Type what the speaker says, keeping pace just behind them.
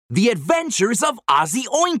The Adventures of Ozzy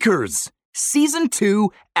Oinkers, Season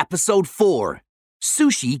 2, Episode 4.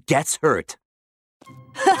 Sushi Gets Hurt.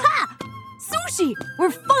 Ha-ha! Sushi!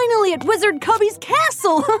 We're finally at Wizard Kubby's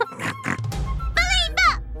castle! Bulinbu!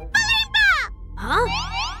 Bulinbu! Huh?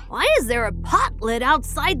 Why is there a pot lid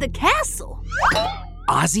outside the castle?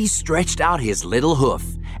 Ozzy stretched out his little hoof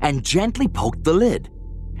and gently poked the lid.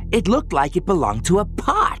 It looked like it belonged to a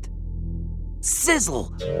pot.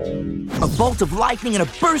 Sizzle! A bolt of lightning and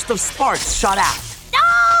a burst of sparks shot out.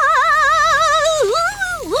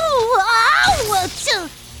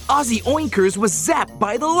 Ozzy Oinkers was zapped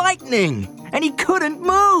by the lightning, and he couldn't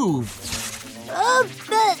move.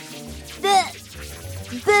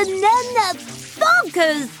 Banana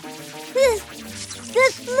bonkers!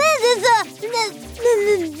 This lid is a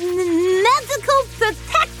magical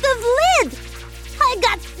protective lid! I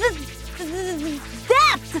got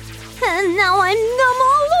zapped, and now I'm numb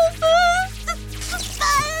all over!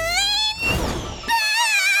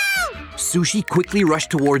 Sushi quickly rushed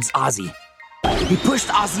towards Ozzy. He pushed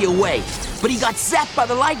Ozzy away, but he got zapped by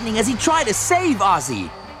the lightning as he tried to save Ozzy.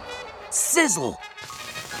 Sizzle!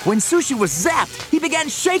 When Sushi was zapped, he began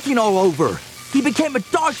shaking all over. He became a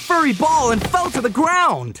dark furry ball and fell to the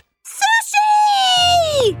ground.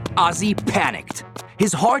 Sushi! Ozzy panicked.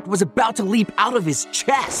 His heart was about to leap out of his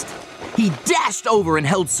chest. He dashed over and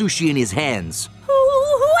held Sushi in his hands.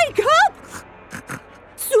 Wake up!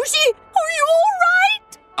 Sushi, are you all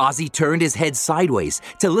right? Ozzy turned his head sideways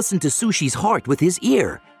to listen to Sushi's heart with his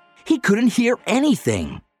ear. He couldn't hear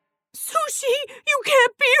anything. Sushi, you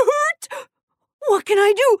can't be hurt! What can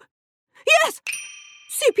I do? Yes!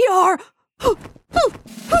 CPR!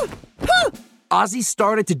 Ozzy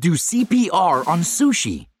started to do CPR on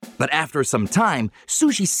Sushi, but after some time,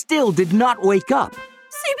 Sushi still did not wake up.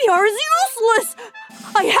 CPR is useless!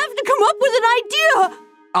 I have to come up with an idea!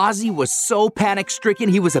 Ozzy was so panic-stricken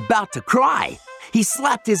he was about to cry. He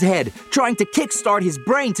slapped his head, trying to kickstart his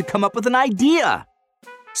brain to come up with an idea.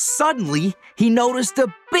 Suddenly, he noticed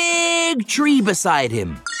a big tree beside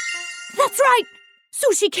him. That's right!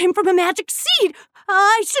 Sushi came from a magic seed!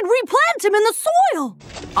 I should replant him in the soil!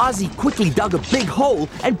 Ozzy quickly dug a big hole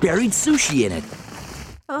and buried Sushi in it.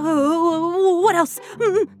 What else?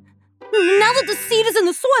 Now that the seed is in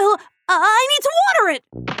the soil, I need to water it!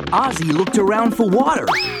 Ozzy looked around for water.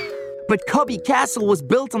 But Kubby Castle was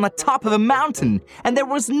built on the top of a mountain, and there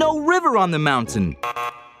was no river on the mountain.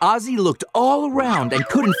 Ozzy looked all around and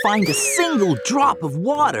couldn't find a single drop of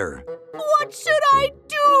water. What should I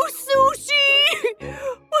do, Sushi?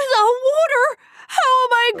 Without water, how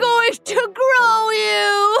am I going to grow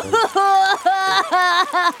you?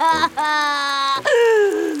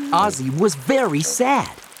 Ozzy was very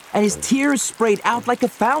sad, and his tears sprayed out like a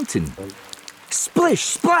fountain. Splish,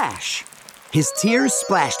 splash! His tears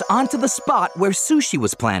splashed onto the spot where Sushi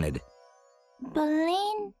was planted.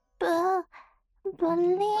 Bulinbu,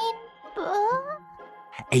 Bulinbu.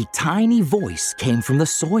 A tiny voice came from the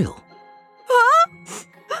soil. Huh?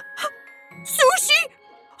 Sushi,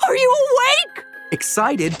 are you awake?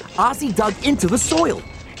 Excited, Ozzy dug into the soil.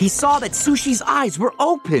 He saw that Sushi's eyes were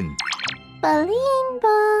open.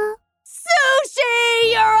 Bulinbu.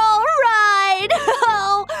 Sushi, you're all right!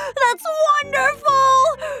 Oh, that's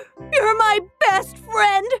wonderful! You're my best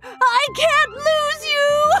friend! I can't lose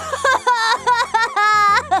you!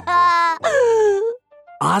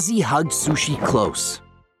 Ozzy hugged Sushi close.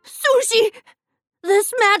 Sushi,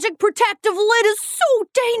 this magic protective lid is so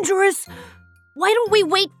dangerous. Why don't we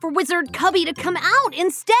wait for Wizard Kubby to come out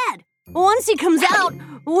instead? Once he comes out,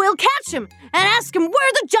 we'll catch him and ask him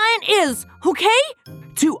where the giant is, okay?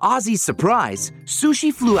 To Ozzy's surprise,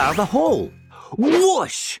 Sushi flew out of the hole.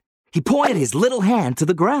 Whoosh! He pointed his little hand to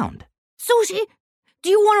the ground. Sushi, do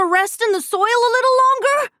you want to rest in the soil a little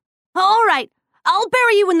longer? All right, I'll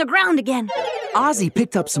bury you in the ground again. Ozzy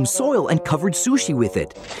picked up some soil and covered Sushi with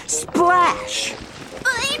it. Splash!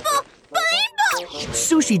 Bulinbu, Bulinbu.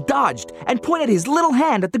 Sushi dodged and pointed his little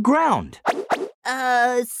hand at the ground.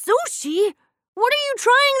 Sushi, what are you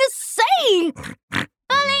trying to say?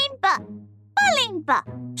 Bulinbu, Bulinbu.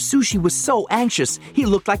 Sushi was so anxious, he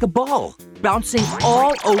looked like a ball, bouncing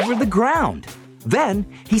all over the ground. Then,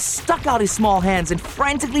 he stuck out his small hands and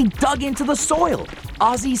frantically dug into the soil.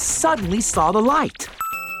 Ozzy suddenly saw the light.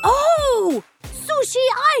 Oh! Sushi,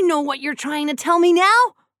 I know what you're trying to tell me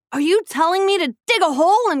now. Are you telling me to dig a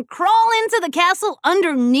hole and crawl into the castle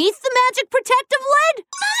underneath the magic protective lid?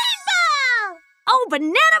 Bulinbu! Oh,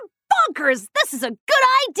 banana bonkers! This is a good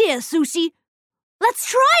idea, Sushi. Let's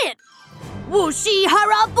try it. Whooshi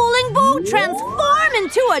hara Bulinbu, transform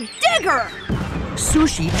into a digger!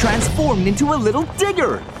 Sushi transformed into a little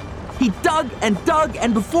digger. He dug,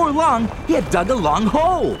 and before long, he had dug a long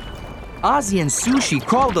hole. Ozzy and Sushi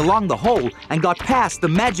crawled along the hole and got past the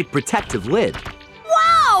magic protective lid.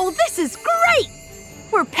 Wow, this is great!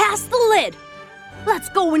 We're past the lid. Let's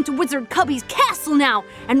go into Wizard Kubby's castle now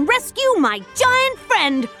and rescue my giant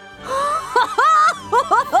friend.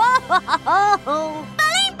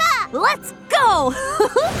 Bulinbu! Let's go!